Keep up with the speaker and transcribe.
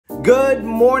Good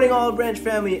morning, Olive Branch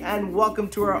family, and welcome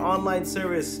to our online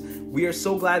service. We are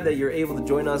so glad that you're able to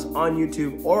join us on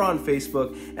YouTube or on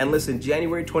Facebook. And listen,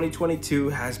 January 2022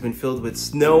 has been filled with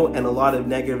snow and a lot of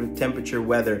negative temperature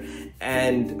weather.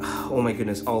 And oh my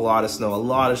goodness, a lot of snow, a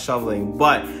lot of shoveling.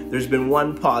 But there's been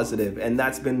one positive, and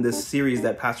that's been this series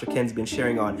that Pastor Ken's been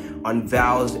sharing on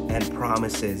vows and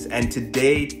promises. And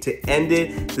today, to end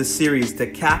it, the series, to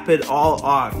cap it all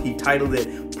off, he titled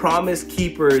it Promise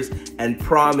Keepers and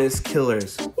Promise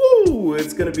Killers. Woo!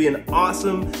 It's going to be an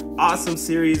awesome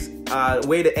series,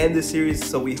 way to end the series.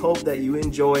 So we hope that you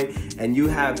enjoy and you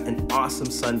have an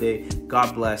awesome Sunday.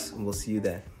 God bless, and we'll see you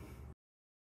then.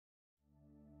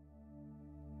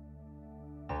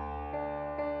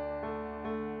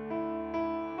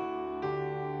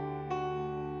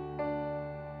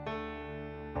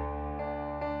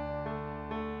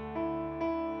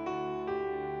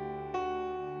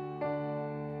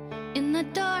 In the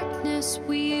darkness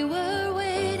we were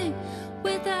waiting,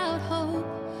 without hope,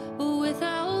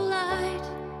 without light,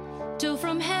 till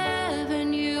from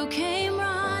heaven you came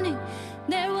running.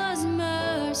 There was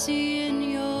mercy in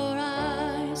your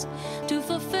eyes, to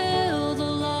fulfill the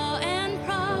law and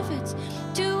prophets.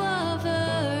 To a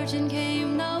virgin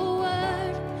came no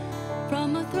word,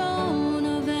 from a throne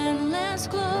of endless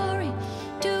glory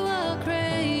to a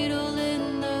cradle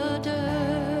in the dirt.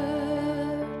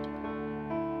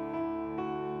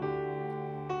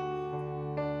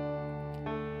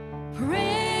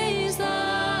 Praise the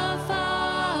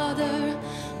Father,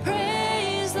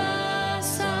 praise the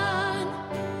Son,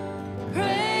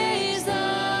 praise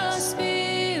the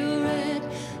Spirit,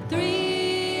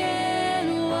 three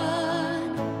in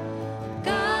one.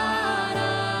 God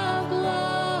of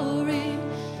glory,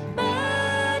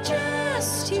 majesty,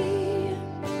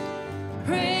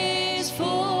 praise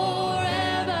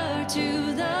forever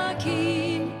to the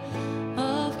King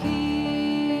of Kings.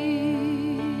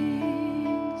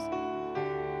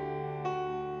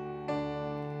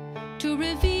 To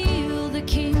reveal the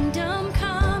kingdom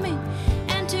coming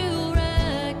and to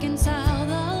reconcile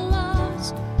the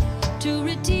lost, to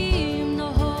redeem the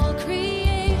whole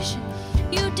creation.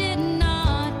 You did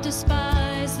not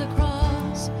despise the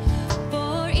cross,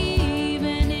 for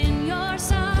even in your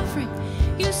suffering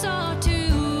you saw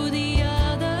to the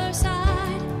other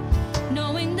side,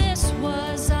 knowing this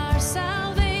was our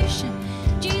salvation.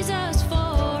 Jesus, for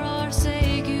our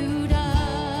sake you died.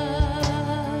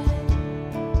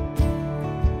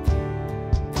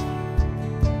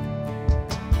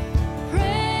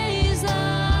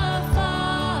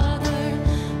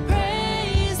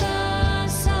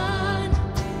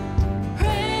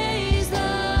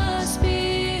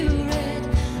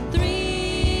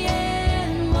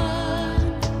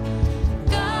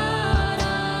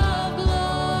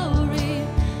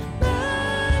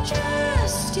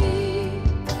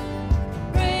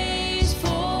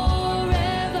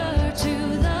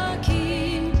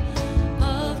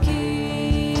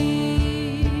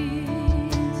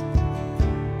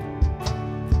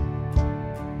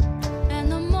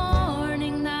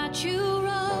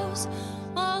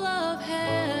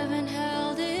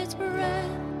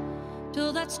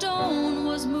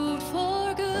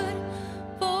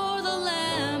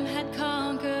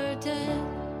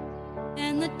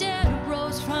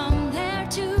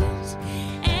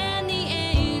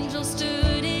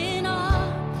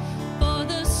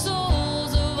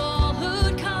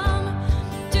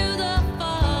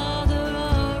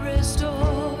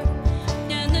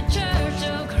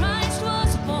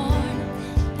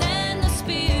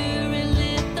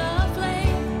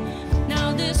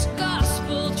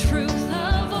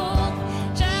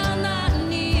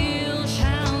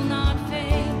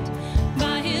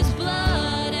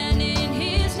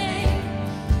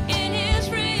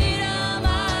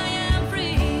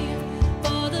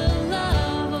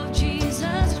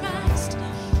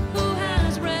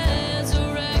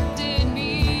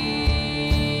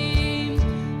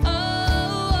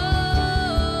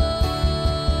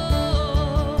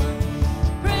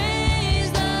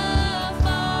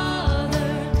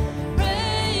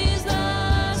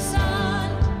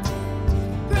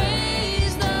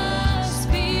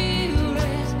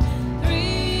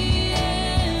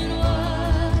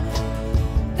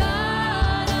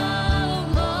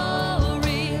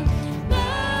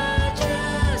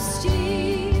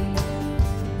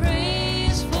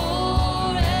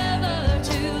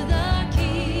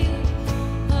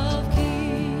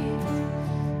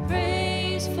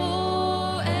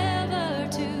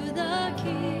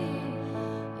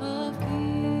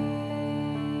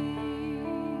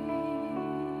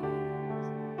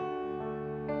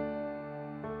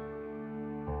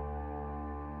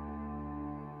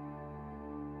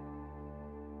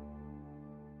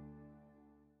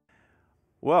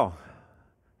 Well,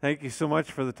 thank you so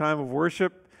much for the time of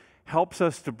worship. Helps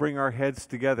us to bring our heads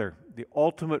together. The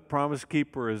ultimate promise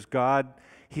keeper is God.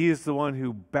 He is the one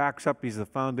who backs up. He's the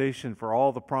foundation for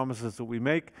all the promises that we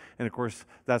make. And of course,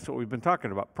 that's what we've been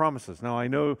talking about, promises. Now, I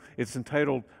know it's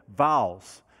entitled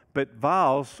vows, but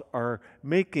vows are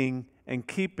making and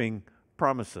keeping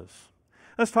promises.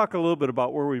 Let's talk a little bit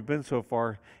about where we've been so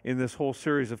far in this whole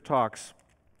series of talks.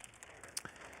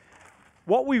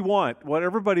 What we want, what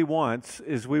everybody wants,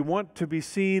 is we want to be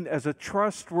seen as a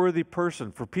trustworthy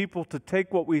person, for people to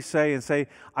take what we say and say,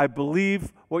 I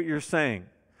believe what you're saying.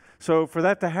 So for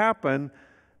that to happen,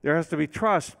 there has to be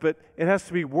trust, but it has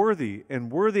to be worthy,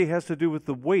 and worthy has to do with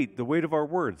the weight of our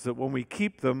words, that when we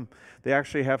keep them, they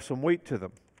actually have some weight to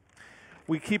them.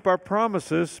 We keep our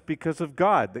promises because of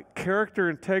God. That character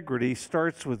integrity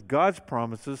starts with God's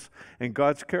promises and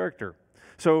God's character.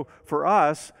 So for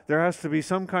us, there has to be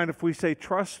some kind, if we say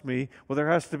trust me, well, there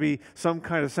has to be some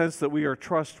kind of sense that we are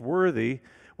trustworthy,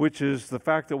 which is the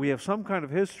fact that we have some kind of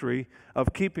history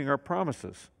of keeping our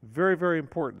promises. Very, very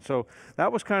important. So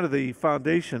that was kind of the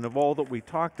foundation of all that we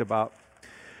talked about.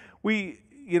 We,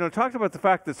 talked about the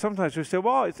fact that sometimes we say,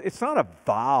 well, it's not a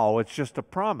vow, it's just a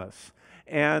promise.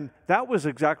 And that was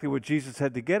exactly what Jesus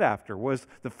had to get after, was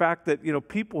the fact that,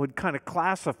 people had kind of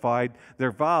classified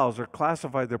their vows or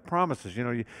classified their promises.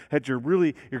 You had your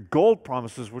gold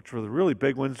promises, which were the really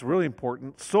big ones, really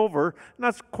important. Silver,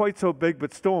 not quite so big,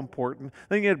 but still important.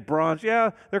 Then you had bronze. Yeah,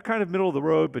 they're kind of middle of the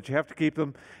road, but you have to keep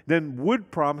them. Then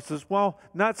wood promises, well,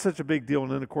 not such a big deal.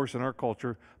 And then, of course, in our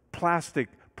culture, plastic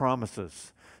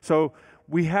promises. So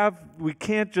we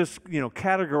can't just,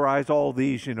 categorize all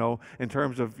these, in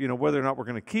terms of, whether or not we're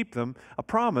going to keep them. A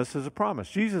promise is a promise.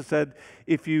 Jesus said,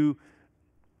 if you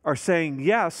are saying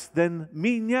yes, then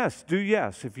mean yes, do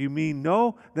yes. If you mean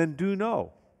no, then do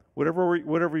no.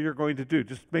 Whatever you're going to do,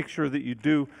 just make sure that you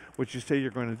do what you say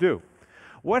you're going to do.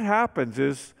 What happens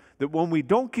is that when we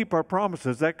don't keep our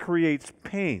promises, that creates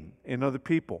pain in other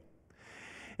people.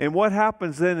 And what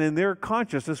happens then in their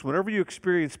consciousness, whenever you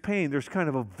experience pain, there's kind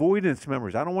of avoidance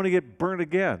memories. I don't want to get burnt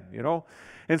again,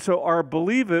 And so our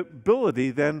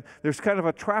believability, then there's kind of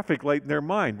a traffic light in their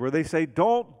mind where they say,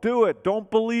 don't do it,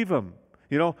 don't believe him,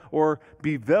 or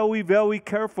be very, very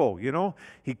careful,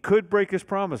 He could break his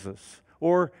promises.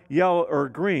 Or yellow or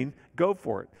green, go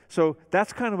for it. So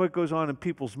that's kind of what goes on in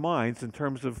people's minds in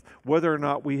terms of whether or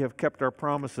not we have kept our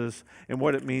promises and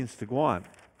what it means to go on.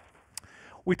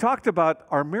 We talked about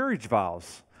our marriage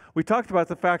vows. We talked about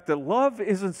the fact that love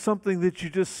isn't something that you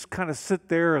just kind of sit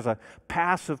there as a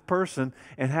passive person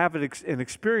and have it and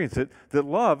experience it. That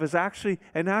love is actually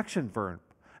an action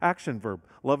verb.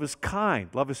 Love is kind.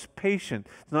 Love is patient.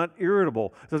 It's not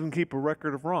irritable. It doesn't keep a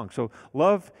record of wrong. So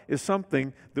love is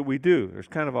something that we do. There's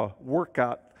kind of a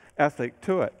workout ethic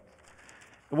to it.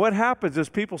 And what happens is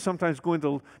people sometimes go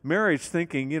into marriage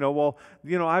thinking,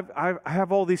 I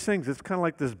have all these things. It's kind of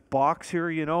like this box here,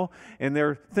 and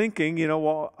they're thinking,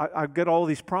 I've got all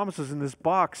these promises in this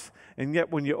box, and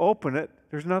yet when you open it,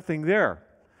 there's nothing there.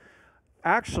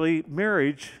 Actually,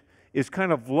 marriage is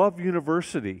kind of love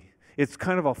university. It's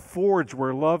kind of a forge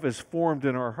where love is formed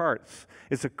in our hearts.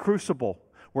 It's a crucible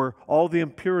where all the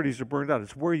impurities are burned out.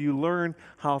 It's where you learn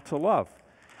how to love.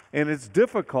 And it's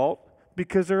difficult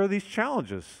because there are these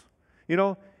challenges.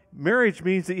 Marriage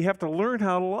means that you have to learn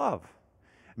how to love.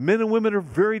 Men and women are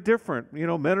very different.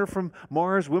 Men are from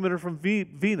Mars, women are from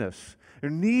Venus. Their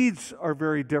needs are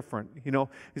very different. You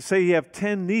say you have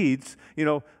 10 needs,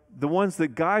 the ones that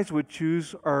guys would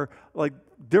choose are like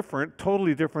different,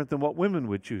 totally different than what women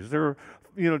would choose. There are,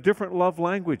 different love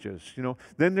languages,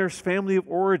 Then there's family of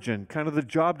origin, kind of the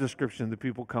job description that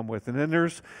people come with. And then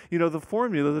there's, the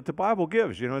formula that the Bible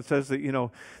gives. It says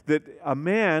that, that a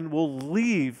man will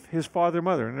leave his father and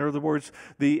mother. In other words,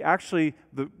 the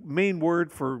main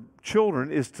word for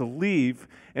children is to leave,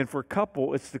 and for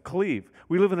couple, it's to cleave.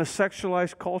 We live in a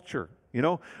sexualized culture.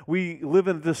 We live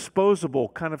in a disposable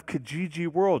kind of Kijiji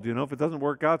world. If it doesn't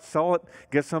work out, sell it,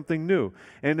 get something new.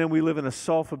 And then we live in a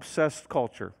self-obsessed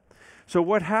culture. So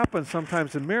what happens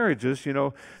sometimes in marriages,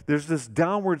 there's this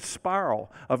downward spiral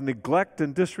of neglect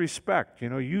and disrespect.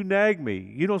 You nag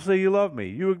me. You don't say you love me.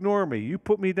 You ignore me. You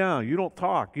put me down. You don't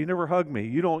talk. You never hug me.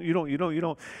 You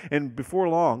don't. And before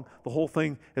long, the whole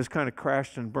thing has kind of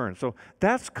crashed and burned. So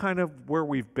that's kind of where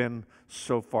we've been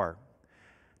so far.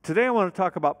 Today I want to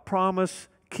talk about promise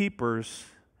keepers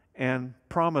and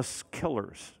promise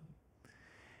killers.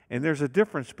 And there's a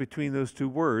difference between those two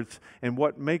words and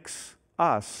what makes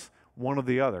us one or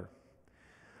the other.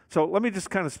 So let me just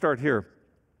kind of start here.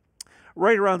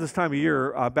 Right around this time of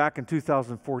year, back in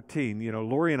 2014,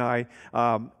 Lori and I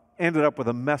ended up with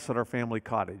a mess at our family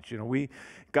cottage. We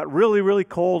got really, really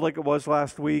cold like it was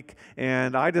last week,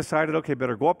 and I decided, okay,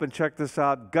 better go up and check this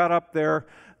out. Got up there.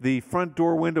 The front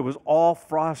door window was all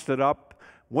frosted up.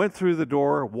 Went through the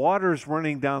door, water's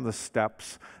running down the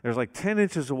steps. There's like 10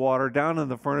 inches of water down in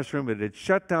the furnace room. It had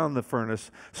shut down the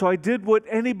furnace. So I did what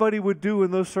anybody would do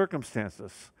in those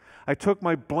circumstances. I took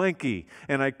my blankie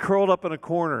and I curled up in a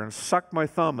corner and sucked my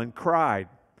thumb and cried.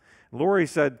 Lori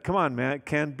said, "Come on, man,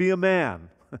 Ken, be a man."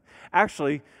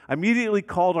 Actually, I immediately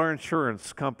called our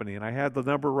insurance company, and I had the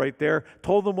number right there,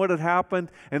 told them what had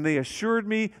happened, and they assured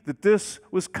me that this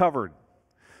was covered.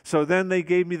 So then they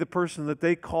gave me the person that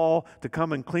they call to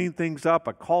come and clean things up.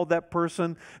 I called that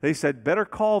person. They said, better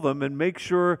call them and make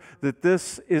sure that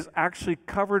this is actually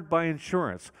covered by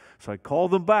insurance. So I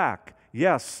called them back.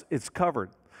 Yes, it's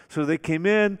covered. So they came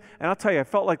in, and I'll tell you, I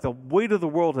felt like the weight of the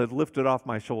world had lifted off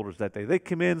my shoulders that day. They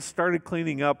came in, started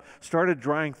cleaning up, started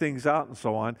drying things out and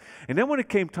so on. And then when it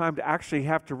came time to actually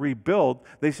have to rebuild,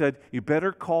 they said, you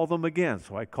better call them again.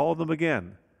 So I called them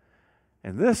again.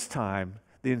 And this time,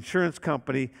 the insurance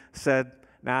company said,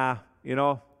 nah,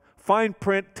 fine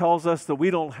print tells us that we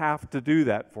don't have to do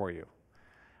that for you.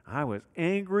 I was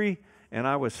angry and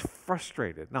I was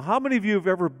frustrated. Now, how many of you have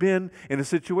ever been in a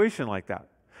situation like that?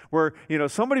 Where,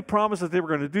 somebody promised that they were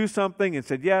going to do something and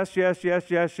said yes, yes, yes,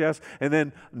 yes, yes, and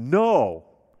then no,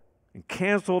 and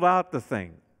canceled out the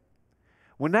thing.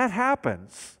 When that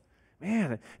happens,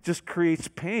 man, it just creates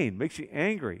pain, makes you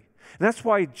angry. And that's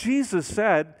why Jesus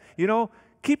said,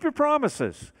 keep your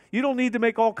promises. You don't need to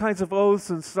make all kinds of oaths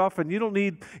and stuff, and you don't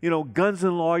need, guns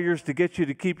and lawyers to get you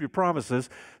to keep your promises.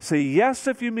 Say yes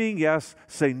if you mean yes.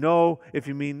 Say no if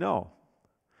you mean no.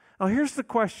 Now, here's the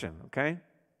question, okay?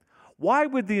 Why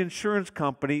would the insurance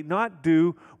company not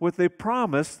do what they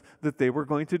promised that they were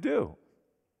going to do?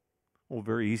 Well,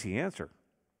 very easy answer.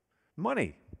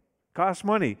 Money. Costs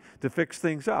money to fix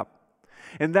things up.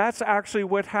 And that's actually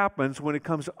what happens when it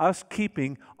comes to us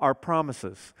keeping our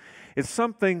promises. It's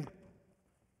something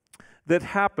that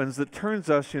happens that turns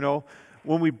us,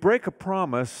 when we break a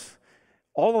promise,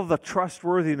 all of the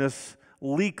trustworthiness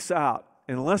leaks out.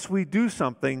 Unless we do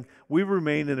something, we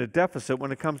remain in a deficit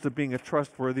when it comes to being a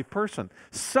trustworthy person.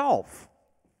 Self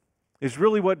is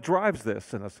really what drives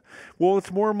this in us. Well,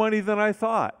 it's more money than I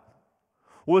thought.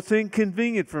 Well, it's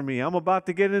inconvenient for me. I'm about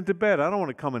to get into bed. I don't want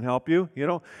to come and help you.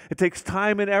 It takes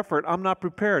time and effort. I'm not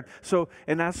prepared.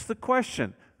 And that's the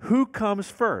question. Who comes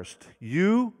first?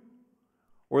 You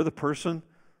or the person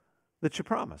that you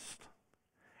promised?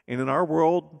 And in our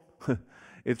world,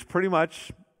 it's pretty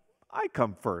much, I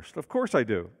come first. Of course I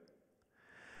do.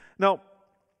 Now,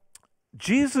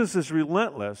 Jesus is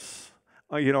relentless,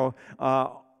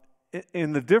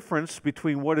 in the difference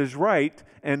between what is right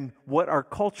and what our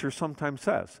culture sometimes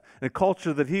says. The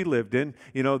culture that he lived in,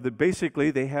 that basically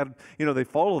they had, they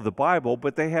followed the Bible,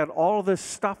 but they had all this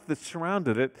stuff that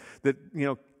surrounded it that,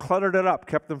 cluttered it up,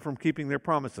 kept them from keeping their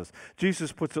promises.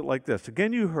 Jesus puts it like this.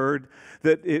 Again, you heard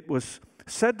that it was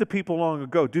said to people long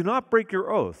ago, do not break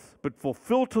your oath, but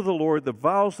fulfill to the Lord the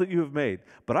vows that you have made.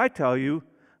 But I tell you,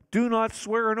 do not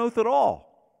swear an oath at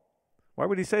all. Why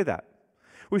would he say that?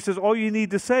 Well, he says all you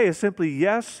need to say is simply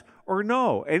yes or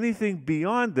no. Anything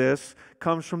beyond this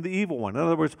comes from the evil one. In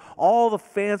other words, all the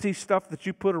fancy stuff that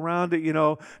you put around it,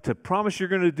 to promise you're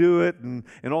going to do it and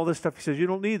all this stuff, he says you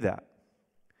don't need that.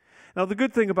 Now, the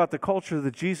good thing about the culture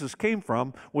that Jesus came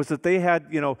from was that they had,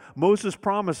 Moses'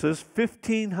 promises,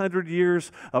 1,500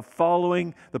 years of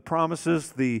following the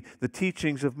promises, the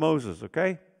teachings of Moses,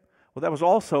 okay? Well, that was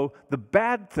also the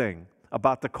bad thing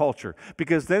about the culture,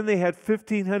 because then they had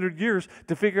 1,500 years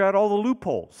to figure out all the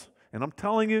loopholes. And I'm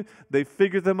telling you, they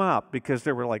figured them out because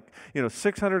there were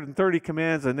 630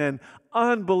 commands and then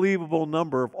unbelievable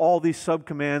number of all these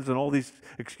subcommands and all these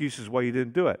excuses why you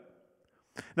didn't do it.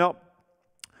 Now,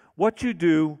 what you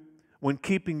do when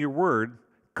keeping your word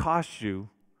costs you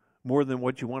more than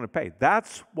what you want to pay.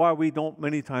 That's why we don't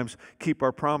many times keep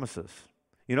our promises.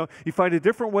 You find a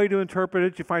different way to interpret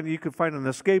it. You can find an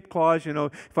escape clause, you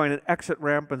find an exit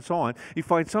ramp and so on. You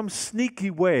find some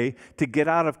sneaky way to get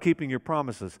out of keeping your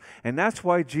promises. And that's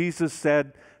why Jesus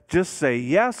said, just say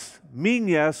yes, mean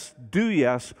yes, do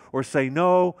yes, or say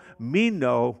no, mean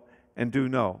no, and do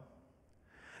no.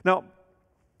 Now,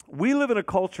 we live in a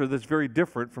culture that's very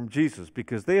different from Jesus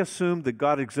because they assumed that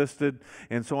God existed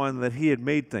and so on, that he had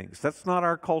made things. That's not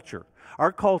our culture.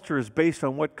 Our culture is based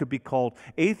on what could be called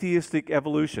atheistic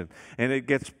evolution, and it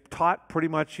gets taught pretty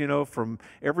much, from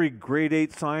every grade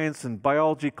 8 science and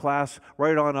biology class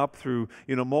right on up through,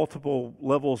 multiple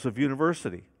levels of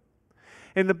university.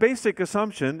 And the basic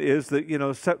assumption is that,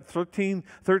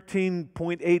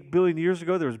 13.8 billion years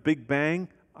ago, there was a Big Bang.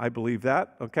 I believe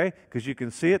that, okay? Because you can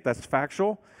see it, that's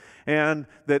factual. And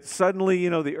that suddenly,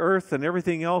 the earth and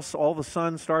everything else, all the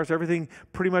sun, stars, everything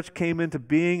pretty much came into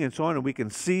being and so on, and we can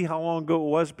see how long ago it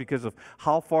was because of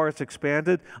how far it's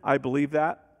expanded. I believe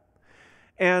that.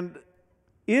 And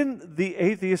in the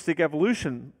atheistic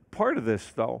evolution part of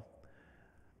this, though,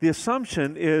 the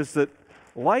assumption is that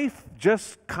life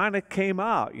just kind of came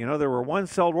out. There were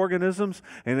one-celled organisms,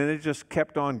 and then it just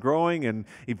kept on growing and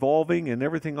evolving and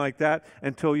everything like that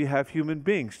until you have human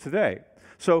beings today.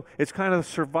 So it's kind of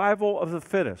survival of the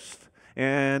fittest.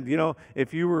 And,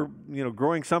 if you were,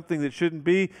 growing something that shouldn't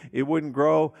be, it wouldn't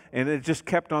grow, and it just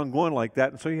kept on going like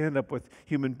that, and so you end up with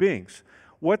human beings.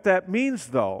 What that means,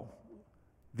 though,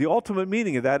 the ultimate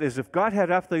meaning of that is if God had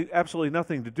absolutely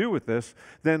nothing to do with this,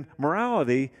 then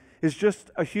morality is just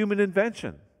a human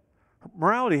invention.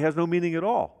 Morality has no meaning at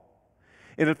all.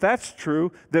 And if that's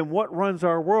true, then what runs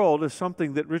our world is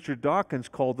something that Richard Dawkins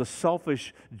called the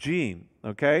selfish gene,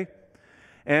 okay?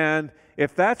 And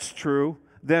if that's true,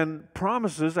 then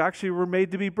promises actually were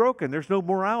made to be broken. There's no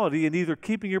morality in either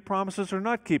keeping your promises or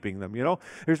not keeping them,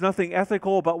 There's nothing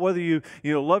ethical about whether you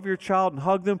love your child and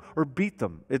hug them or beat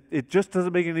them. It just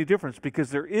doesn't make any difference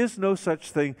because there is no such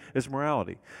thing as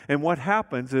morality. And what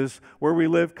happens is where we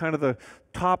live, kind of the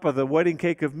top of the wedding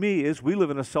cake of me, is we live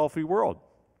in a selfie world.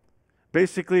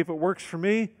 Basically, if it works for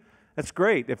me, that's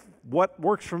great. If what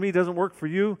works for me doesn't work for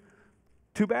you,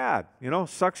 too bad.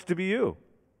 Sucks to be you.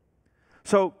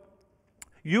 So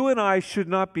you and I should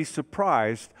not be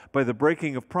surprised by the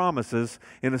breaking of promises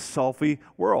in a selfie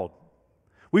world.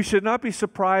 We should not be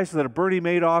surprised that a Bernie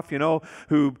Madoff,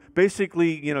 who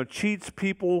basically, cheats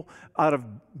people out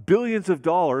of billions of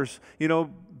dollars,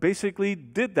 basically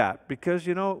did that because,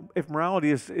 if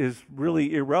morality is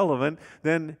really irrelevant,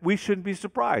 then we shouldn't be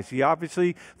surprised. He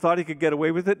obviously thought he could get away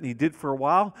with it, and he did for a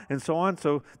while, and so on,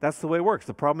 so that's the way it works.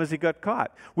 The problem is he got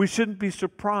caught. We shouldn't be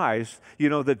surprised,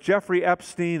 that Jeffrey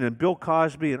Epstein and Bill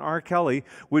Cosby and R. Kelly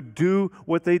would do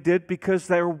what they did because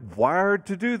they're wired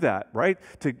to do that, right?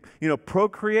 To,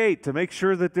 procreate, to make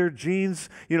sure that their genes,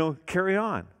 carry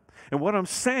on. And what I'm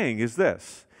saying is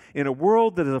this: in a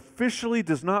world that officially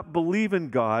does not believe in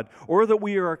God, or that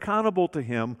we are accountable to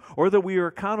Him, or that we are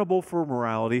accountable for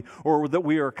morality, or that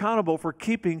we are accountable for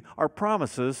keeping our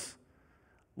promises,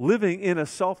 living in a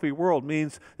selfie world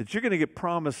means that you're going to get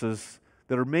promises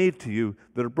that are made to you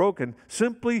that are broken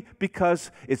simply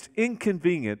because it's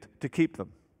inconvenient to keep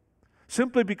them,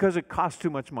 simply because it costs too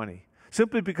much money,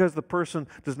 simply because the person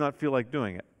does not feel like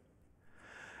doing it.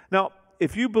 Now,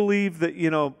 if you believe that,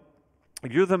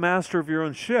 you're the master of your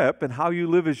own ship and how you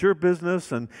live is your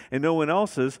business and no one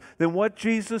else's, then what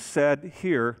Jesus said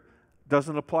here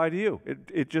doesn't apply to you.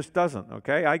 It just doesn't,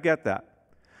 okay? I get that.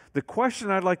 The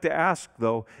question I'd like to ask,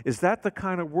 though, is that the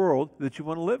kind of world that you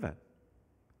want to live in?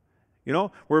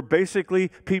 Where basically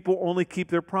people only keep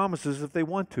their promises if they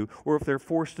want to or if they're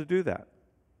forced to do that.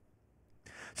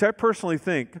 See, I personally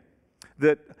think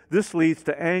that this leads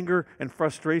to anger and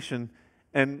frustration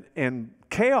and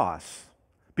chaos,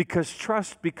 because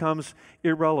trust becomes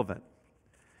irrelevant.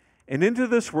 And into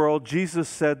this world, Jesus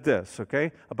said this,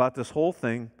 okay, about this whole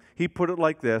thing. He put it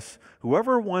like this: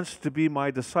 whoever wants to be my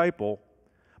disciple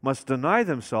must deny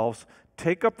themselves,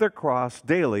 take up their cross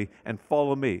daily, and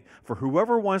follow me. For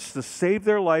whoever wants to save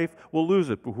their life will lose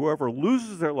it, but whoever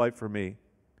loses their life for me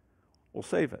will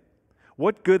save it.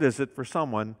 What good is it for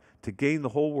someone to gain the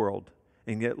whole world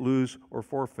and yet lose or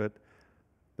forfeit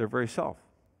their very self?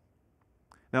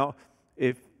 Now,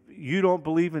 if you don't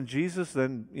believe in Jesus,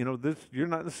 then you're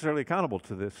not necessarily accountable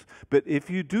to this. But if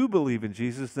you do believe in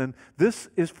Jesus, then this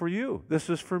is for you. This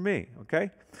is for me,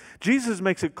 okay? Jesus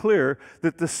makes it clear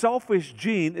that the selfish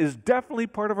gene is definitely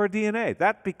part of our DNA.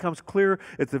 That becomes clear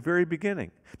at the very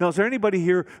beginning. Now, is there anybody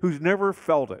here who's never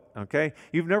felt it, okay?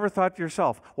 You've never thought to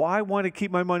yourself, well, I want to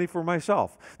keep my money for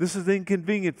myself. This is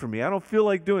inconvenient for me. I don't feel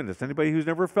like doing this. Anybody who's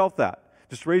never felt that?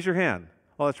 Just raise your hand.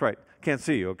 Oh, that's right. Can't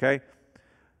see you, okay?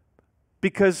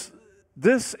 Because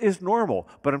this is normal,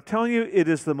 but I'm telling you, it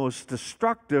is the most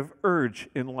destructive urge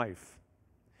in life.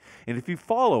 And if you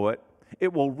follow it,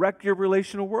 it will wreck your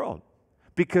relational world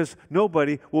because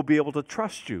nobody will be able to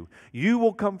trust you. You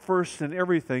will come first in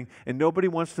everything, and nobody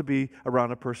wants to be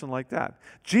around a person like that.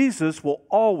 Jesus will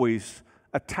always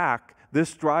attack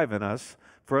this drive in us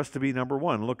for us to be number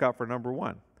one. Look out for number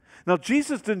one. Now,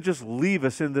 Jesus didn't just leave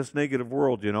us in this negative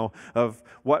world, of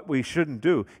what we shouldn't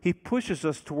do. He pushes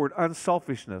us toward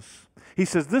unselfishness. He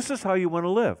says, this is how you want to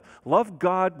live. Love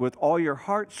God with all your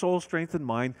heart, soul, strength, and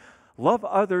mind. Love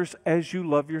others as you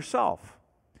love yourself.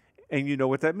 And you know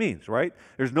what that means, right?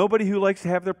 There's nobody who likes to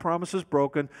have their promises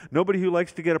broken, nobody who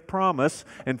likes to get a promise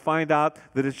and find out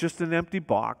that it's just an empty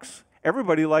box.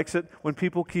 Everybody likes it when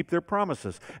people keep their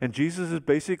promises. And Jesus is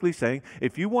basically saying,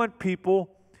 if you want people,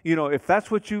 if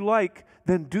that's what you like,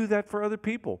 then do that for other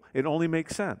people. It only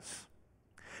makes sense.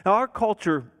 Now, our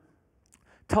culture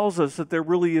tells us that there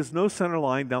really is no center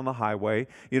line down the highway,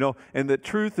 and that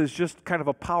truth is just kind of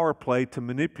a power play to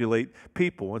manipulate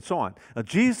people and so on. Now,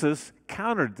 Jesus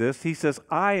countered this. He says,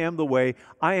 I am the way,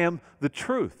 I am the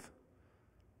truth.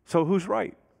 So who's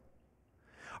right?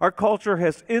 Our culture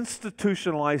has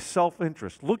institutionalized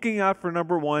self-interest. Looking out for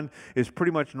number one is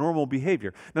pretty much normal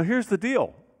behavior. Now, here's the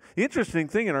deal. The interesting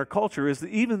thing in our culture is that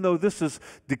even though this is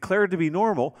declared to be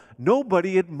normal,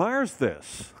 nobody admires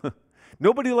this.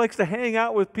 Nobody likes to hang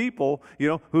out with people,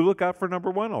 who look out for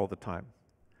number one all the time.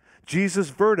 Jesus'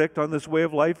 verdict on this way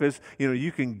of life is,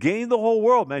 you can gain the whole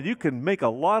world, man. You can make a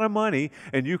lot of money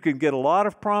and you can get a lot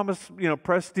of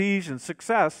prestige and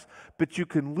success, but you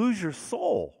can lose your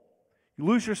soul. You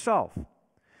lose yourself.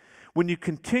 When you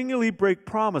continually break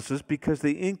promises because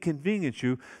they inconvenience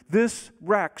you, this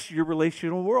wrecks your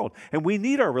relational world. And we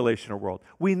need our relational world.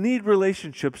 We need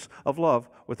relationships of love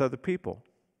with other people.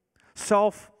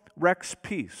 Self wrecks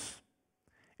peace.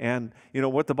 And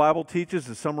what the Bible teaches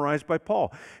is summarized by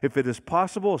Paul. If it is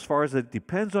possible, as far as it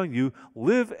depends on you,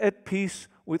 live at peace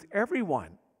with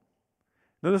everyone.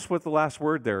 Notice what the last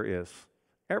word there is.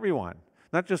 Everyone.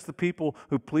 Not just the people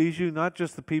who please you, not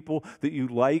just the people that you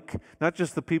like, not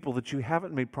just the people that you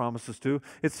haven't made promises to.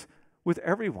 It's with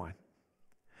everyone.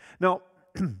 Now,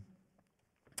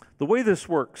 the way this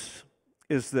works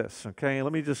is this, okay?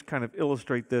 Let me just kind of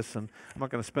illustrate this, and I'm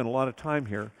not going to spend a lot of time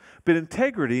here. But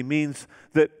integrity means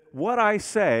that what I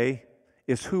say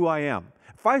is who I am.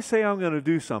 If I say I'm going to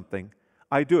do something,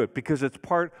 I do it because it's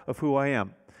part of who I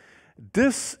am.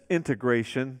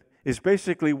 Disintegration is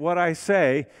basically what I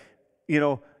say,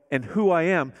 and who I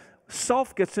am.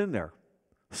 Self gets in there.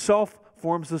 Self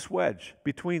forms this wedge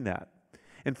between that.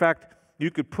 In fact,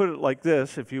 you could put it like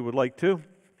this, if you would like to,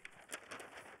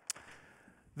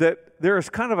 that there is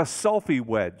kind of a selfie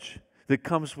wedge that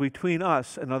comes between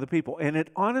us and other people. And it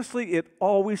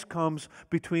always comes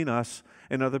between us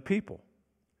and other people.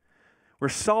 Where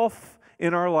self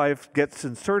in our life gets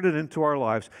inserted into our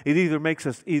lives, it either makes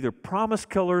us either promise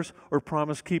killers or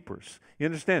promise keepers. You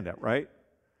understand that, right?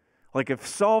 Like if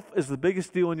self is the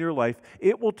biggest deal in your life,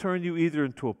 it will turn you either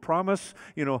into a promise,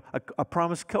 a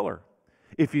promise killer.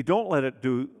 If you don't let it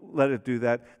do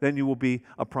that, then you will be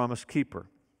a promise keeper.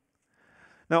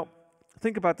 Now,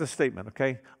 think about this statement,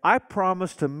 okay? I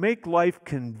promise to make life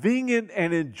convenient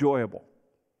and enjoyable.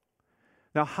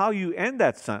 Now, how you end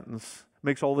that sentence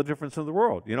makes all the difference in the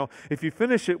world. If you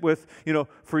finish it with,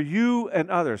 for you and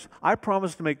others, I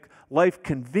promise to make life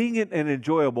convenient and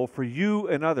enjoyable for you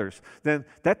and others, then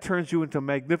that turns you into a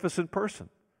magnificent person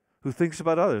who thinks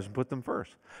about others and put them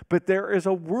first. But there is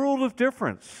a world of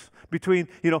difference between,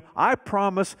 I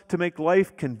promise to make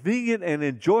life convenient and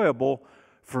enjoyable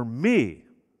for me,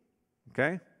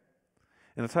 okay?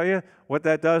 And I'll tell you what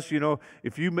that does,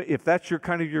 if that's your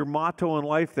kind of your motto in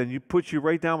life, then it puts you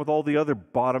right down with all the other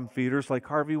bottom feeders like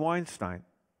Harvey Weinstein.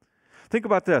 Think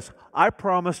about this. I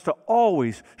promise to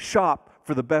always shop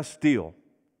for the best deal.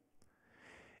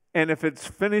 And if it's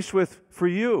finished with for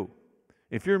you,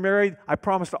 if you're married, I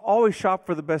promise to always shop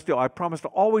for the best deal. I promise to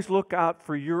always look out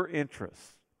for your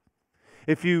interests.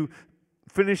 If you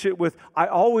finish it with, I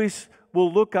always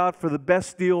will look out for the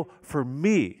best deal for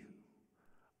me,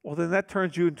 well, then that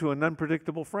turns you into an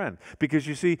unpredictable friend. Because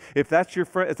you see, if that's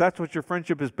what your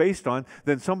friendship is based on,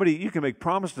 then you can make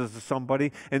promises to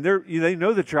somebody, and they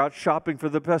know that you're out shopping for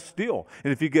the best deal.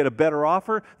 And if you get a better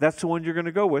offer, that's the one you're going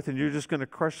to go with, and you're just going to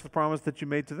crush the promise that you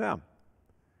made to them.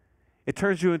 It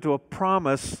turns you into a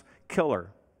promise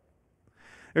killer.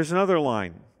 There's another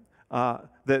line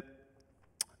that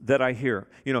I hear.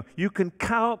 You can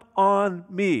count on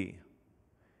me.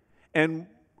 And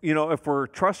if we're a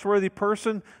trustworthy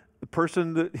person, the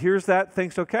person that hears that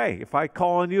thinks, okay, if I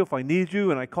call on you, if I need you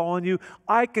and I call on you,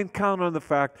 I can count on the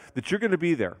fact that you're going to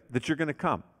be there, that you're going to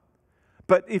come.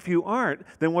 But if you aren't,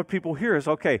 then what people hear is,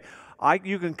 okay,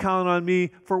 you can count on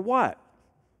me for what?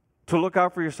 To look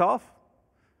out for yourself?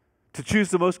 To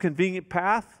choose the most convenient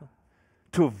path?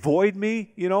 To avoid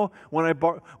me,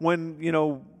 when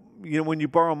you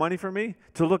borrow money from me?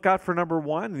 To look out for number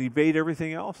one and evade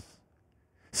everything else?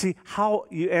 See, how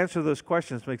you answer those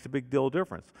questions makes a big deal of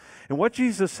difference. And what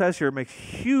Jesus says here makes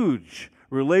huge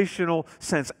relational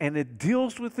sense, and it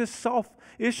deals with this self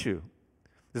issue.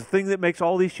 The thing that makes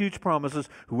all these huge promises,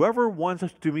 whoever wants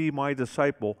to be my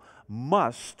disciple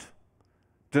must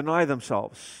deny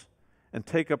themselves and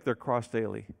take up their cross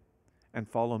daily and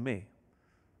follow me.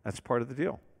 That's part of the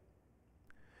deal.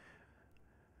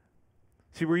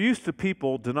 See, we're used to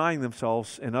people denying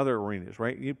themselves in other arenas,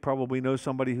 right? You probably know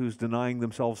somebody who's denying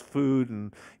themselves food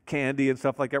and candy and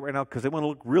stuff like that right now because they want to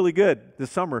look really good this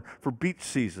summer for beach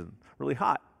season, really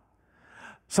hot.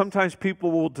 Sometimes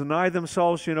people will deny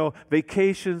themselves,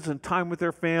 vacations and time with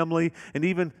their family and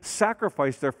even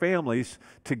sacrifice their families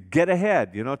to get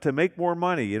ahead, to make more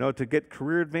money, to get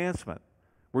career advancement.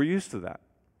 We're used to that.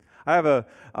 I have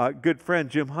a good friend,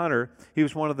 Jim Hunter. He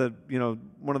was one of the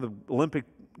Olympic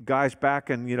guys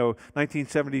back in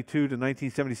 1972 to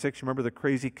 1976. Remember the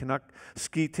crazy Canuck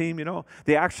ski team?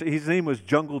 His name was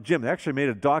Jungle Jim. They actually made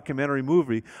a documentary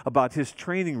movie about his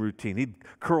training routine. He'd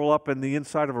curl up in the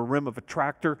inside of a rim of a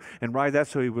tractor and ride that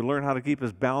so he would learn how to keep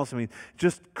his balance. I mean,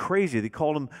 just crazy. They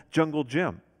called him Jungle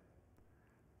Jim.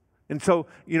 And so,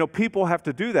 people have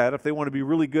to do that if they want to be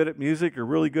really good at music or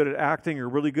really good at acting or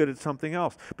really good at something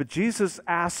else. But Jesus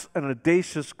asks an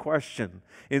audacious question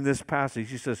in this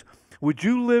passage. He says, would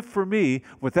you live for me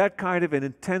with that kind of an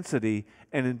intensity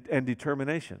and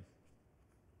determination?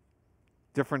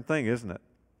 Different thing, isn't it?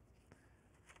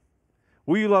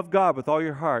 Will you love God with all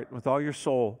your heart, with all your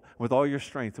soul, with all your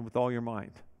strength, and with all your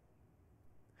mind?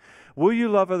 Will you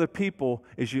love other people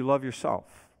as you love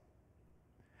yourself?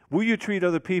 Will you treat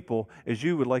other people as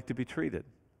you would like to be treated?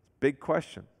 Big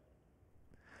question.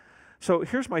 So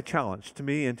here's my challenge to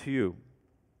me and to you.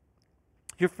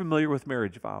 You're familiar with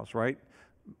marriage vows, right?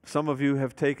 Some of you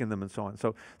have taken them and so on.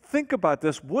 So think about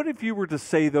this. What if you were to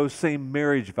say those same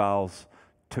marriage vows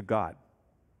to God?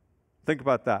 Think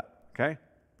about that, okay?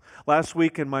 Last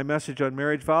week in my message on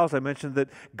marriage vows, I mentioned that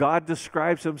God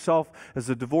describes himself as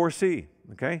a divorcee,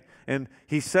 okay? And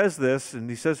he says this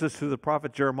through the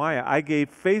prophet Jeremiah, I gave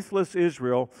faithless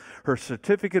Israel her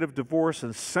certificate of divorce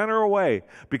and sent her away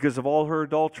because of all her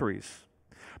adulteries.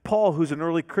 Paul, who's an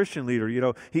early Christian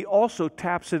leader, he also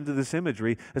taps into this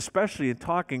imagery, especially in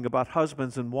talking about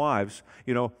husbands and wives,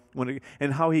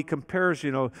 and how he compares,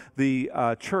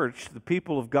 the church, the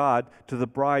people of God, to the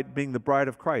bride, being the bride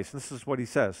of Christ. This is what he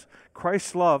says.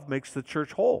 Christ's love makes the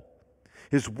church whole.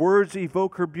 His words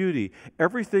evoke her beauty.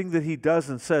 Everything that he does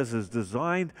and says is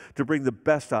designed to bring the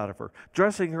best out of her,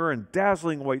 dressing her in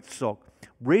dazzling white silk,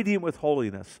 radiant with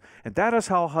holiness. And that is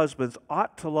how husbands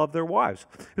ought to love their wives.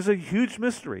 It's a huge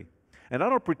mystery, and I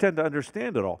don't pretend to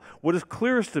understand it all. What is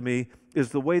clearest to me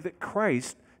is the way that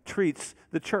Christ treats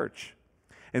the church.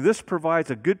 And this provides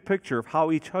a good picture of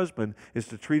how each husband is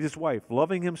to treat his wife,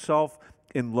 loving himself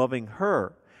in loving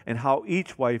her, and how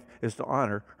each wife is to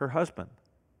honor her husband.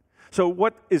 So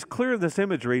what is clear in this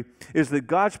imagery is that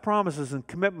God's promises and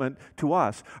commitment to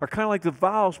us are kind of like the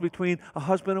vows between a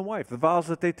husband and wife, the vows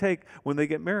that they take when they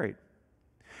get married.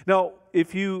 Now,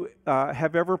 if you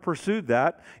have ever pursued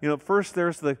that, first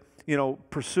there's the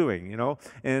pursuing,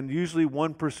 and usually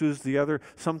one pursues the other.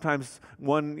 Sometimes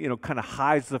one, kind of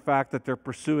hides the fact that they're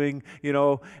pursuing,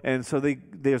 and so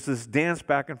there's this dance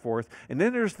back and forth. And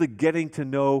then there's the getting to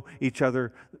know each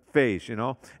other phase,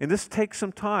 and this takes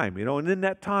some time, and in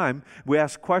that time, we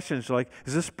ask questions like,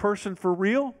 is this person for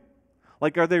real?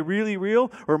 Like, are they really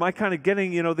real? Or am I kind of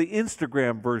getting, the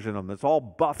Instagram version of them that's all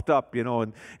buffed up,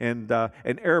 and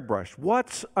airbrushed?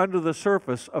 What's under the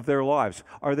surface of their lives?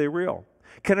 Are they real?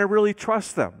 Can I really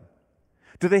trust them?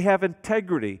 Do they have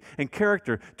integrity and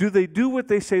character? Do they do what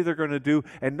they say they're going to do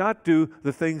and not do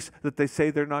the things that they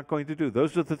say they're not going to do?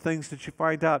 Those are the things that you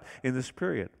find out in this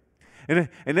period. And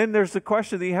then there's the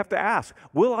question that you have to ask.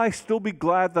 Will I still be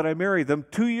glad that I married them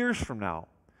 2 years from now,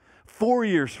 4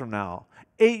 years from now,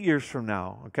 8 years from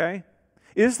now, okay?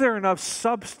 Is there enough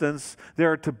substance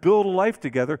there to build a life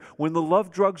together when the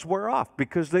love drugs wear off?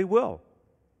 Because they will.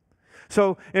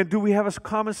 So, and do we have a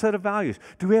common set of values?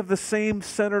 Do we have the same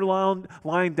center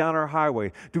line down our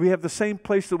highway? Do we have the same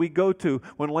place that we go to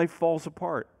when life falls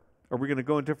apart? Are we going to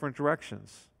go in different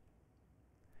directions?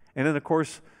 And then, of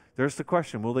course, there's the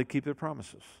question, will they keep their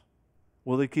promises?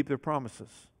 Will they keep their promises?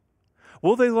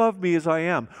 Will they love me as I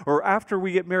am? Or after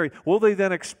we get married, will they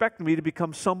then expect me to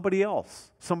become somebody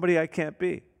else, somebody I can't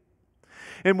be?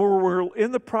 And when we're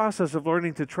in the process of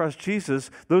learning to trust Jesus,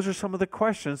 those are some of the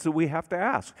questions that we have to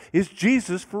ask. Is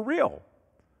Jesus for real?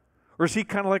 Or is he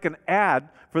kind of like an ad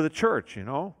for the church,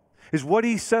 Is what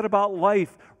he said about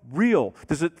life real?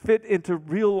 Does it fit into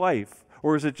real life?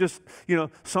 Or is it just,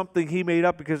 something he made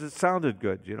up because it sounded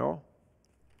good,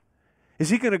 Is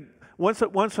he going to,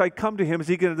 once I come to him, is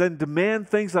he going to then demand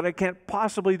things that I can't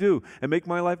possibly do and make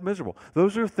my life miserable?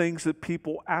 Those are things that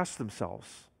people ask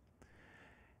themselves.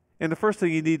 And the first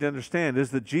thing you need to understand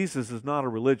is that Jesus is not a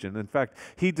religion. In fact,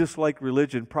 he disliked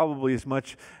religion probably as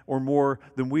much or more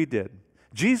than we did.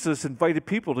 Jesus invited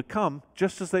people to come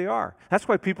just as they are. That's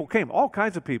why people came, all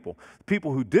kinds of people.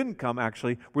 People who didn't come,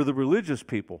 actually, were the religious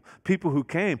people. People who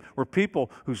came were people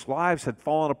whose lives had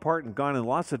fallen apart and gone in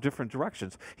lots of different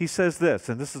directions. He says this,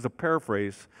 and this is a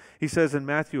paraphrase. He says in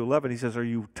Matthew 11, he says, "Are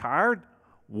you tired,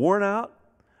 worn out,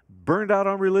 burned out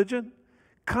on religion?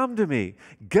 Come to me,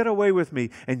 get away with me,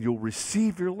 and you'll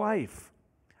receive your life.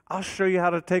 I'll show you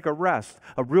how to take a rest,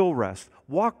 a real rest.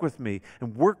 Walk with me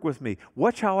and work with me.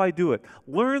 Watch how I do it.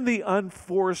 Learn the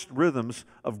unforced rhythms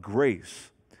of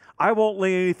grace. I won't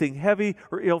lay anything heavy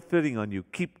or ill-fitting on you.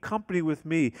 Keep company with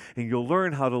me, and you'll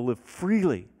learn how to live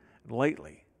freely and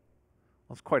lightly."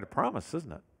 Well, it's quite a promise,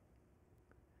 isn't it?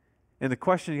 And the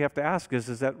question you have to ask is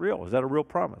that real? Is that a real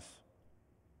promise?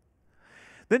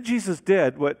 Then Jesus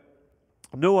did what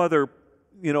no other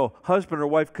husband or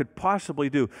wife could possibly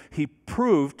do. He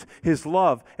proved his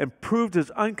love and proved his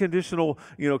unconditional,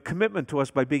 commitment to us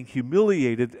by being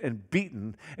humiliated and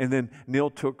beaten and then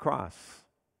nailed to a cross.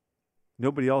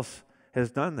 Nobody else has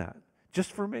done that.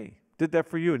 Just for me. Did that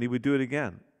for you, and he would do it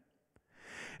again.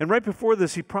 And right before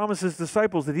this, he promised his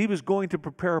disciples that he was going to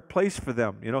prepare a place for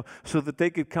them, so that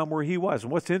they could come where he was.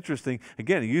 And what's interesting,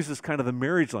 again, he uses kind of the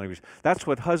marriage language. That's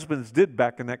what husbands did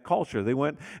back in that culture. They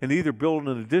went and either built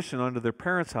an addition onto their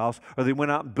parents' house, or they went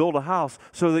out and built a house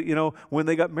so that, when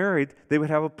they got married, they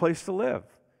would have a place to live.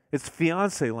 It's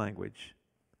fiancé language.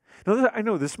 Now, I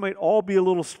know this might all be a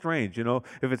little strange,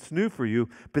 if it's new for you,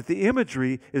 but the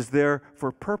imagery is there for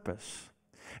a purpose.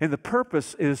 And the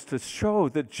purpose is to show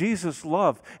that Jesus'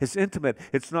 love is intimate.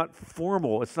 It's not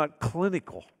formal. It's not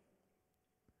clinical.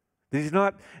 He's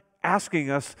not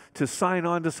asking us to sign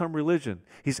on to some religion.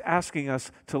 He's asking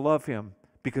us to love him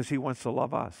because he wants to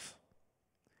love us.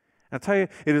 I'll tell you,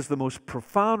 it is the most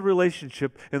profound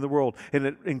relationship in the world, and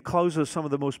it encloses some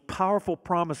of the most powerful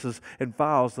promises and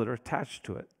vows that are attached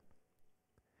to it.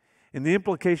 And the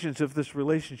implications of this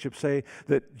relationship say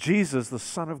that Jesus, the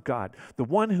Son of God, the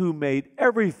one who made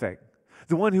everything,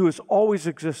 the one who has always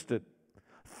existed,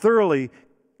 thoroughly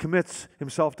commits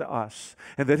himself to us.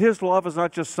 And that his love is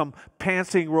not just some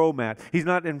pantsing romance. He's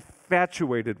not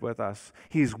infatuated with us.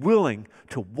 He's willing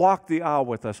to walk the aisle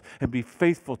with us and be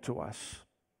faithful to us.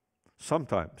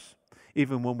 Sometimes,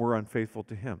 even when we're unfaithful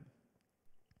to him.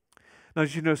 Now,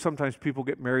 as you know, sometimes people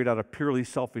get married out of purely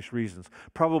selfish reasons.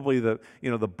 Probably the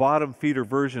bottom feeder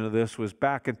version of this was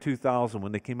back in 2000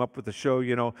 when they came up with the show,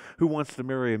 Who Wants to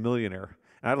Marry a Millionaire?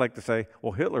 And I'd like to say,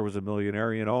 well, Hitler was a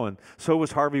millionaire, and so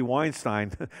was Harvey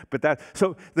Weinstein.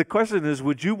 So the question is,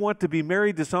 would you want to be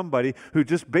married to somebody who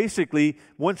just basically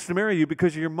wants to marry you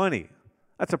because of your money?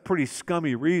 That's a pretty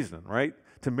scummy reason, right,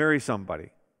 to marry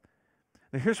somebody.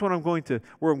 Now, here's where I'm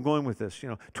going with this.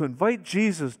 To invite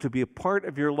Jesus to be a part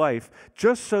of your life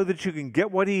just so that you can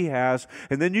get what he has,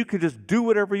 and then you can just do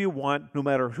whatever you want, no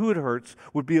matter who it hurts,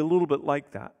 would be a little bit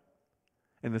like that.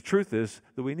 And the truth is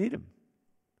that we need him.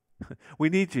 We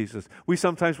need Jesus. We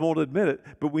sometimes won't admit it,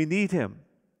 but we need him.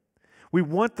 We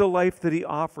want the life that he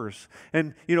offers.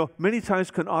 And, many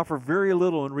times can offer very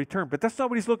little in return, but that's not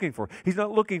what he's looking for. He's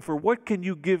not looking for, what can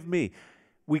you give me?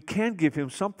 We can give him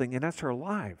something, and that's our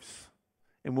lives.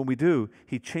 And when we do,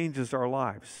 he changes our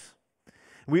lives.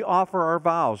 We offer our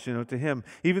vows, to him,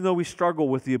 even though we struggle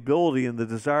with the ability and the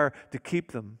desire to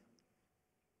keep them.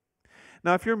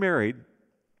 Now, if you're married,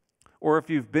 or if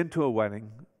you've been to a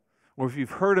wedding, or if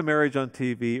you've heard of marriage on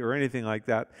TV or anything like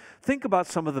that, think about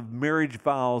some of the marriage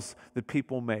vows that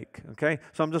people make, okay?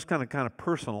 So I'm just going to kind of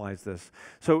personalize this.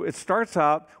 So it starts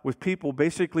out with people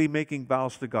basically making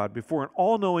vows to God. Before an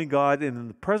all-knowing God and in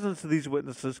the presence of these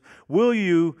witnesses, will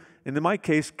you, and in my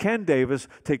case, Ken Davis,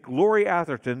 take Lori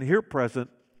Atherton, here present,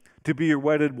 to be your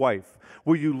wedded wife?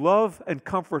 Will you love and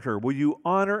comfort her? Will you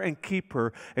honor and keep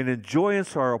her, and in joy and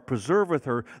sorrow preserve with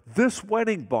her this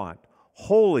wedding bond,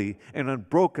 holy and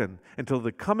unbroken, until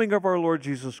the coming of our Lord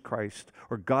Jesus Christ,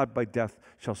 or God by death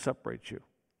shall separate you?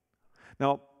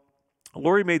 Now,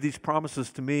 Lori made these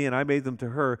promises to me, and I made them to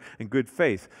her in good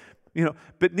faith.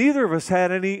 But neither of us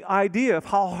had any idea of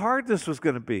how hard this was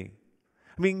going to be.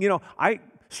 I mean, I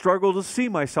struggle to see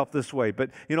myself this way,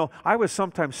 but, I was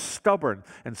sometimes stubborn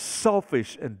and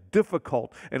selfish and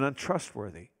difficult and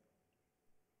untrustworthy.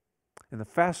 And the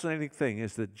fascinating thing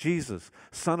is that Jesus,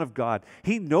 Son of God,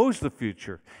 he knows the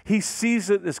future. He sees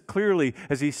it as clearly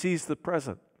as he sees the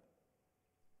present.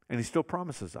 And he still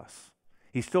promises us.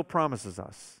 He still promises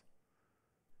us.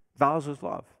 Vows his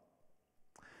love.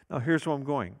 Now, here's where I'm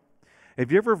going. Have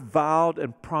you ever vowed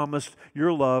and promised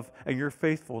your love and your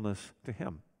faithfulness to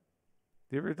him?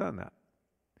 Have you ever done that?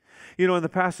 In the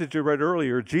passage I read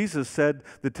earlier, Jesus said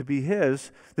that to be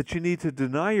his, that you need to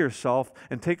deny yourself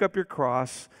and take up your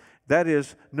cross That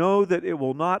is, know that it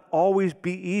will not always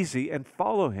be easy and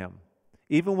follow him,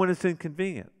 even when it's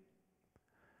inconvenient.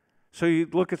 So you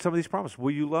look at some of these promises.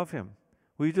 Will you love him?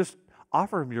 Will you just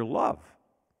offer him your love?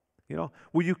 You know,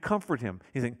 will you comfort him?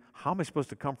 You think, how am I supposed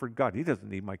to comfort God? He doesn't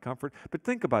need my comfort. But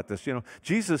think about this. You know,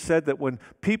 Jesus said that when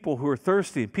people who are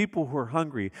thirsty and people who are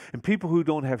hungry and people who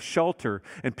don't have shelter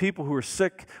and people who are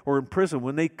sick or in prison,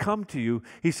 when they come to you,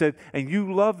 he said, and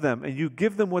you love them and you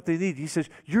give them what they need, he says,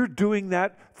 you're doing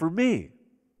that for me.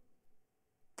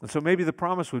 And so maybe the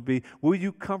promise would be, will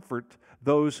you comfort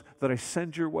those that I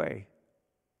send your way?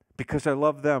 Because I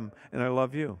love them and I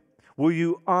love you. Will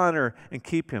you honor and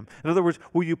keep him? In other words,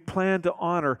 will you plan to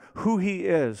honor who he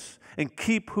is and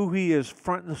keep who he is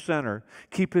front and center,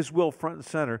 keep his will front and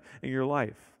center in your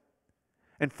life?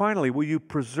 And finally, will you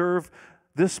preserve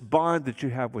this bond that you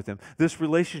have with him, this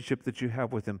relationship that you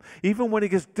have with him, even when it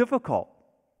gets difficult?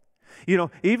 You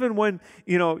know, even when,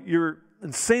 you know, you're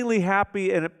insanely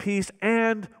happy and at peace,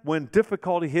 and when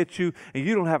difficulty hits you and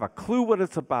you don't have a clue what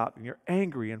it's about and you're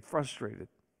angry and frustrated.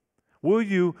 Will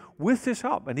you, with his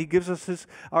help, and he gives us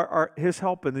his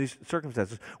help in these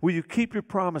circumstances, will you keep your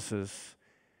promises,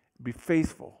 be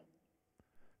faithful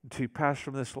until you pass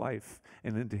from this life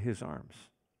and into his arms?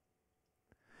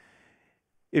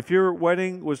 If your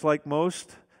wedding was like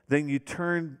most, then you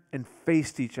turned and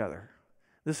faced each other.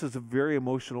 This is a very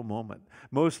emotional moment.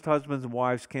 Most husbands and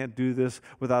wives can't do this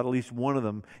without at least one of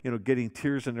them, you know, getting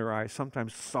tears in their eyes,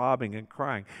 sometimes sobbing and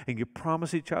crying, and you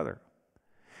promise each other.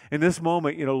 In this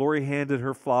moment, you know, Lori handed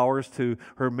her flowers to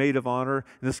her maid of honor.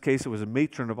 In this case, it was a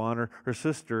matron of honor, her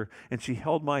sister, and she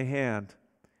held my hand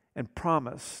and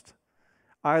promised,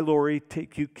 I, Lori,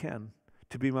 take you, Ken,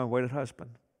 to be my wedded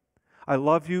husband. I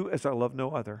love you as I love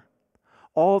no other.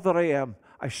 All that I am,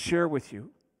 I share with you.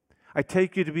 I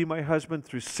take you to be my husband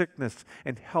through sickness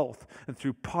and health, and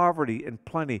through poverty and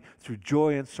plenty, through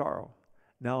joy and sorrow,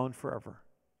 now and forever.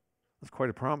 That's quite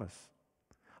a promise.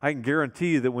 I can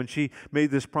guarantee you that when she made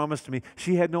this promise to me,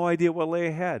 she had no idea what lay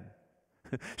ahead.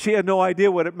 She had no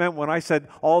idea what it meant when I said,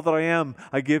 all that I am,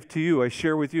 I give to you, I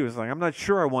share with you. It's like, I'm not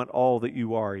sure I want all that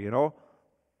you are, you know.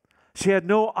 She had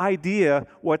no idea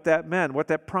what that meant, what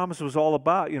that promise was all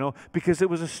about, you know, because it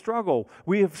was a struggle.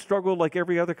 We have struggled like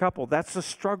every other couple. That's the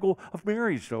struggle of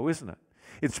marriage, though, isn't it?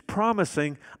 It's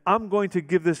promising, I'm going to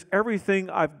give this everything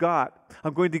I've got.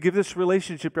 I'm going to give this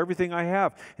relationship everything I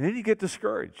have. And then you get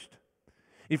discouraged.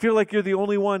 You feel like you're the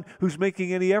only one who's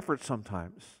making any effort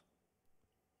sometimes.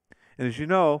 And as you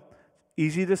know,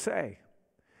 easy to say.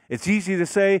 It's easy to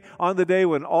say on the day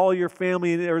when all your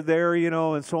family are there, you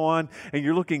know, and so on, and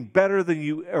you're looking better than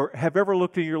you have ever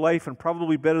looked in your life, and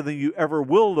probably better than you ever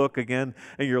will look again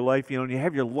in your life, you know, and you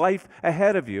have your life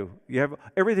ahead of you. You have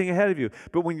everything ahead of you.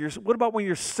 But what about when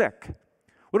you're sick?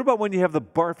 What about when you have the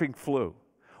barfing flu?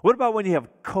 What about when you have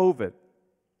COVID?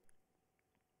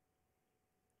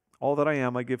 All that I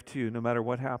am, I give to you, no matter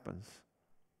what happens.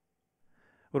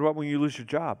 What about when you lose your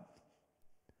job?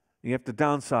 You have to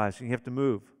downsize and you have to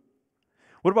move.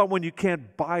 What about when you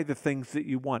can't buy the things that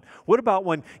you want? What about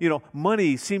when, you know,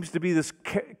 money seems to be this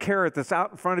carrot that's out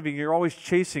in front of you and you're always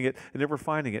chasing it and never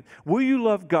finding it? Will you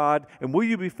love God and will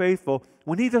you be faithful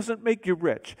when he doesn't make you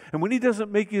rich and when he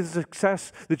doesn't make you the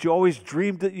success that you always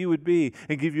dreamed that you would be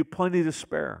and give you plenty to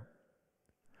spare?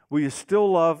 Will you still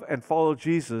love and follow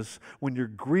Jesus when you're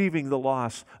grieving the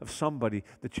loss of somebody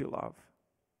that you love?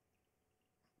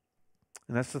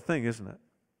 And that's the thing, isn't it?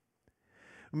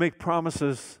 We make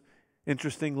promises,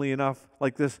 interestingly enough,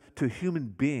 like this to a human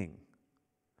being.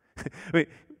 I mean,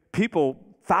 people,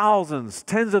 thousands,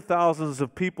 tens of thousands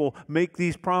of people make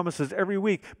these promises every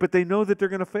week, but they know that they're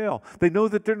going to fail. They know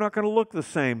that they're not going to look the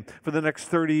same for the next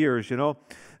 30 years, you know.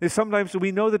 Sometimes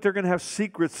we know that they're going to have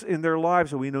secrets in their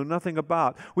lives that we know nothing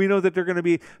about. We know that they're going to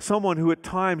be someone who at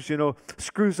times, you know,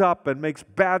 screws up and makes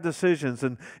bad decisions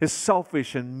and is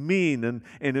selfish and mean and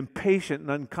impatient and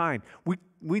unkind.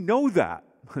 We know that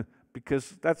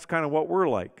because that's kind of what we're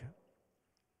like.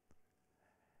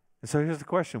 And so here's the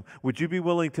question. Would you be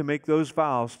willing to make those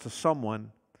vows to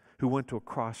someone who went to a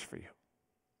cross for you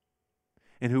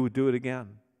and who would do it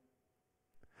again?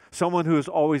 Someone who has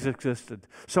always existed.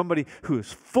 Somebody who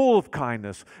is full of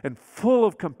kindness and full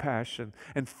of compassion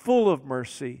and full of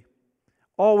mercy,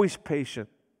 always patient,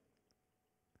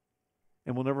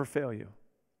 and will never fail you.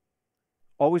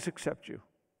 Always accept you.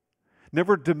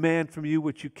 Never demand from you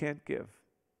what you can't give,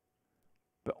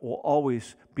 but will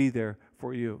always be there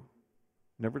for you.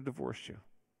 Never divorce you.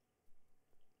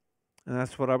 And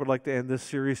that's what I would like to end this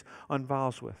series on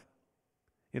vows with.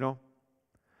 You know,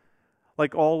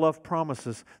 like all love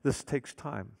promises, this takes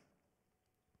time.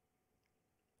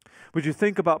 Would you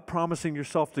think about promising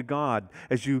yourself to God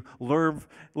as you learn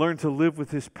to live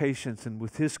with His patience and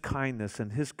with His kindness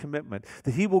and His commitment,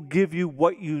 that He will give you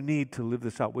what you need to live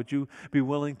this out? Would you be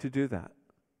willing to do that?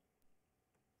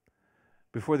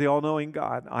 Before the all-knowing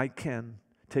God, I can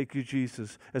take you,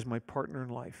 Jesus, as my partner in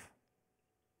life.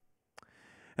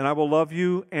 And I will love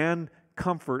you and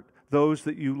comfort those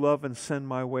that you love and send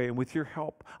my way. And with your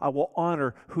help, I will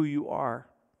honor who you are.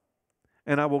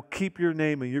 And I will keep your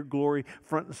name and your glory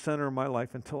front and center in my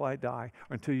life until I die,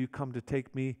 or until you come to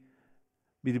take me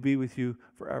to be with you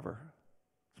forever.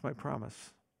 It's my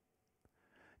promise.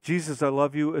 Jesus, I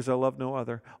love you as I love no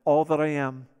other. All that I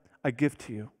am, I give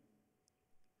to you.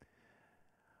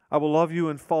 I will love you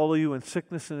and follow you in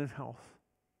sickness and in health,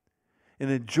 and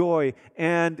in joy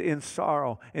and in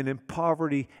sorrow, and in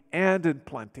poverty and in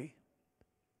plenty,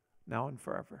 now and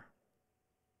forever.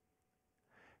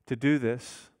 To do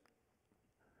this,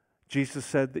 Jesus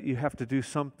said that you have to do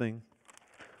something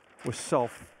with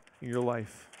self in your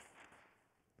life.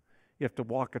 You have to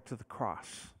walk it to the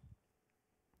cross.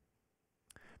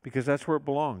 Because that's where it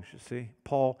belongs, you see.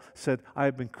 Paul said, I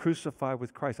have been crucified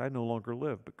with Christ. I no longer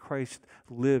live, but Christ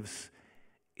lives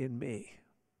in me.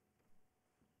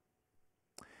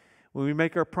 When we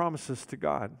make our promises to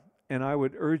God, and I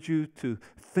would urge you to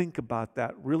think about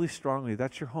that really strongly.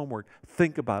 That's your homework.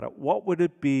 Think about it. What would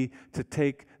it be to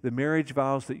take the marriage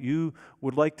vows that you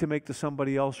would like to make to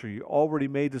somebody else, or you already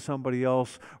made to somebody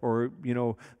else, or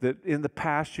that in the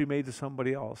past you made to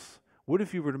somebody else? What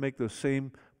if you were to make those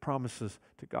same promises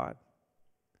to God,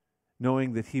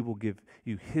 knowing that He will give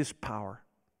you His power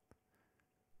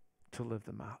to live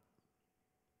them out?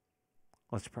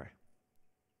 Let's pray.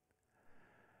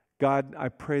 God, I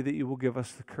pray that you will give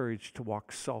us the courage to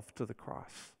walk self to the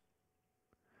cross.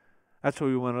 That's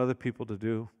what we want other people to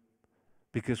do.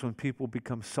 Because when people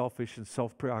become selfish and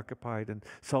self-preoccupied and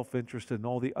self-interested and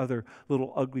all the other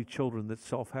little ugly children that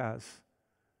self has,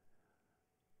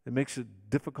 it makes it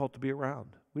difficult to be around.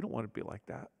 We don't want to be like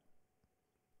that.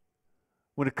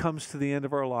 When it comes to the end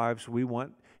of our lives, we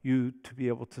want you to be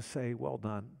able to say, well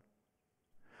done.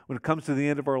 When it comes to the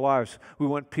end of our lives, we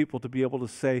want people to be able to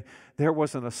say, there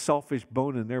wasn't a selfish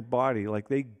bone in their body, like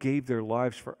they gave their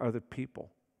lives for other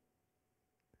people.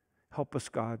 Help us,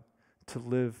 God, to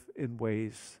live in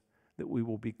ways that we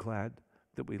will be glad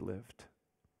that we lived.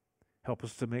 Help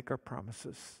us to make our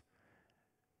promises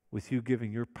with you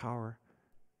giving your power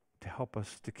to help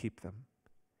us to keep them.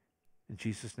 In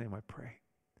Jesus' name I pray.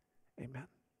 Amen.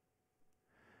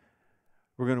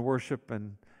 We're going to worship,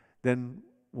 and then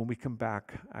when we come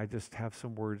back, I just have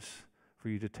some words for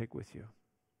you to take with you.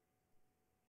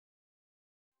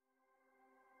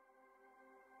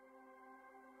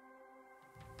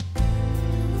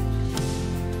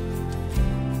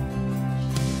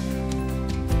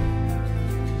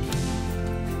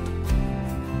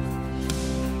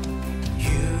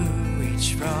 You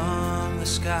reach from the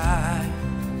sky,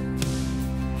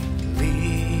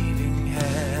 leaving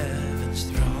heaven's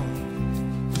throne.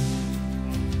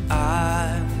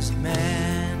 I was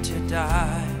meant to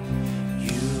die,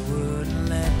 you wouldn't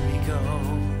let me go.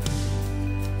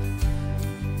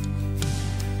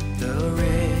 The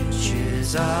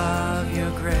riches of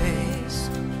your grace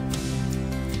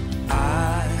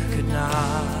I could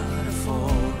not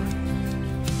afford.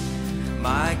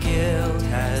 My guilt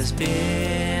has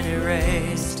been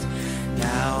erased,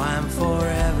 now I'm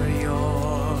forever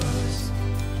yours.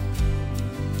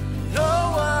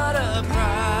 Oh, what a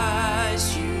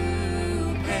price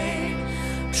you paid,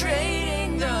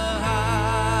 trading the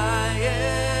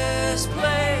highest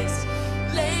place,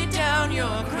 laid down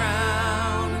your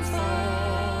crown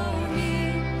for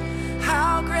me.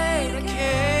 How great a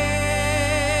care!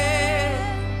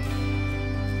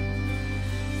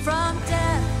 From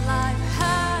death life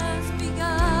has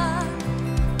begun,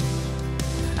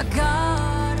 a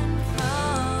garden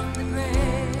from the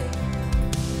grave,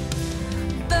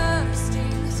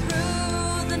 bursting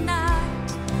through the night,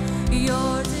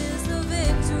 yours is the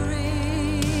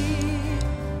victory.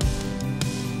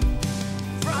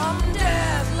 From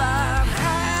death life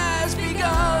has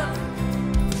begun,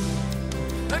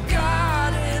 a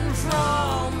garden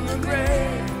from the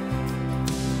grave,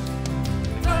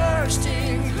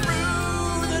 bursting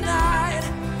through the night,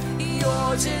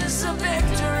 yours is the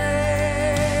victory.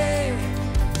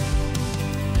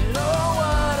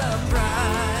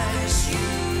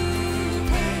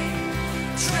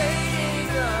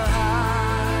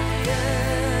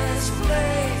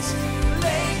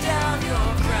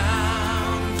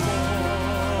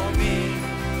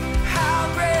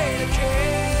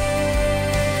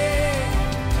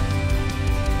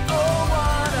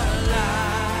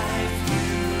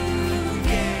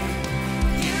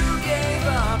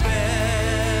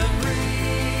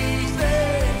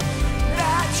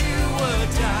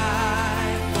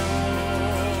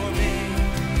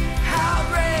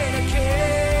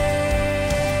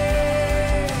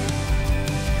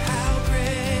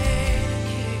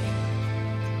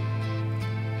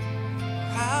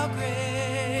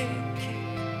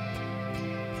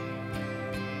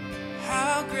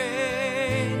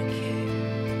 great a King,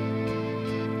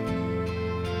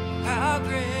 how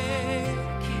great a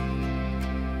King.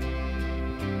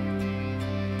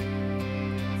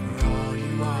 For all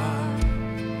you are,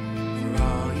 for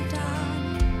all you've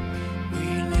done, we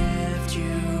lift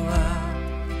you up,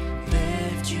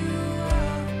 lift you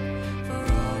up.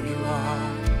 For all you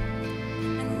are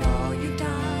and all you've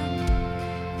done,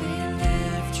 we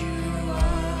lift you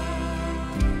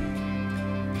up.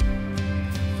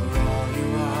 For all you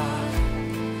are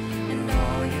and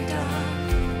all you've done,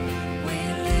 we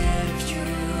lift you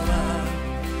up,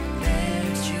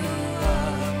 lift you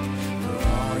up. For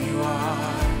all you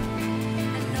are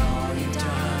and all you've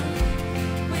done,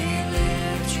 we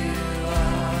lift you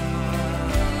up,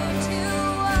 lift you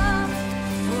up.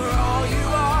 For all you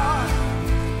are,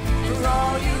 for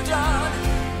all you've done,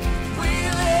 we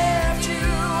lift you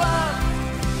up,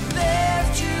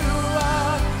 lift you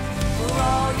up. For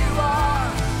all you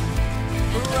are,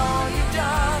 for all you've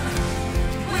done,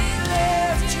 we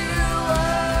lift you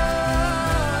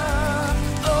up.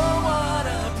 Oh, what a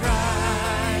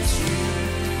price you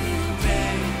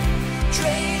pay,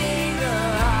 trading the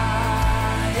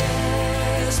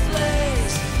highest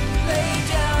place. Lay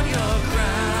down your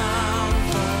crown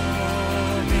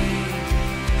for me.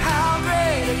 How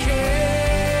great a King!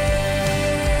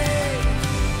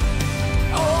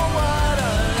 Oh, what a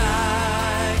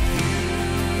life you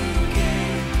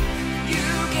gave. You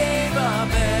gave up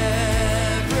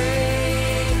everything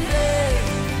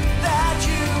that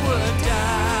you would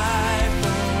die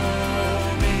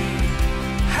for me.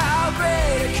 How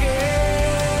great a King!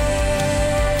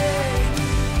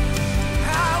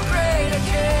 How great a King!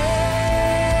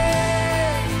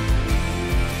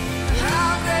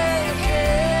 How great a King!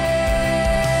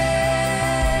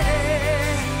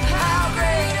 How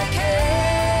great a King!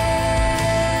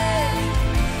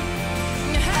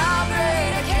 How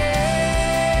great a King!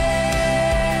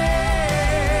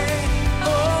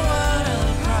 Oh, what a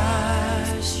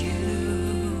price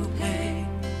you paid,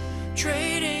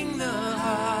 trading the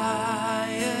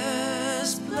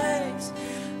highest place.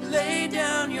 Lay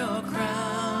down your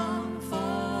crown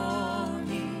for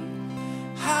me.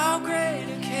 How great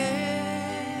a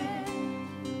King!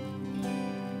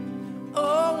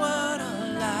 Oh, what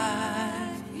a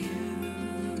life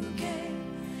you gave.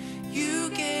 You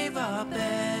gave up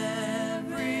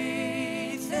everything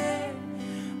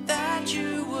that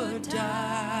you would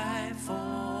die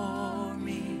for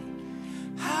me.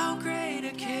 How great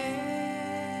a King!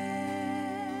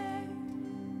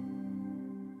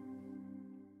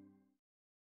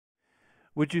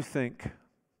 Would you think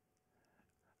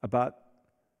about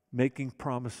making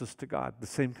promises to God, the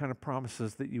same kind of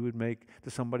promises that you would make to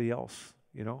somebody else,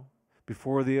 you know?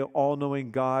 Before the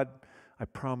all-knowing God, I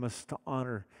promise to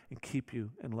honor and keep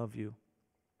you and love you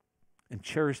and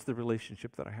cherish the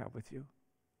relationship that I have with you.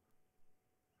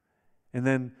 And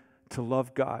then to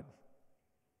love God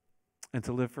and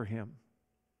to live for Him.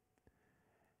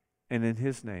 And in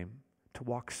His name, to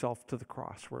walk self to the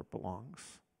cross where it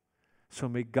belongs. So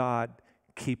may God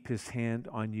keep His hand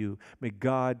on you. May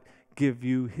God give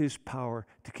you His power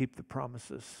to keep the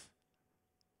promises.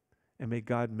 And may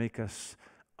God make us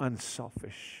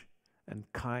unselfish and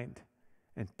kind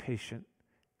and patient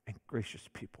and gracious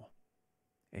people.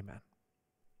 Amen.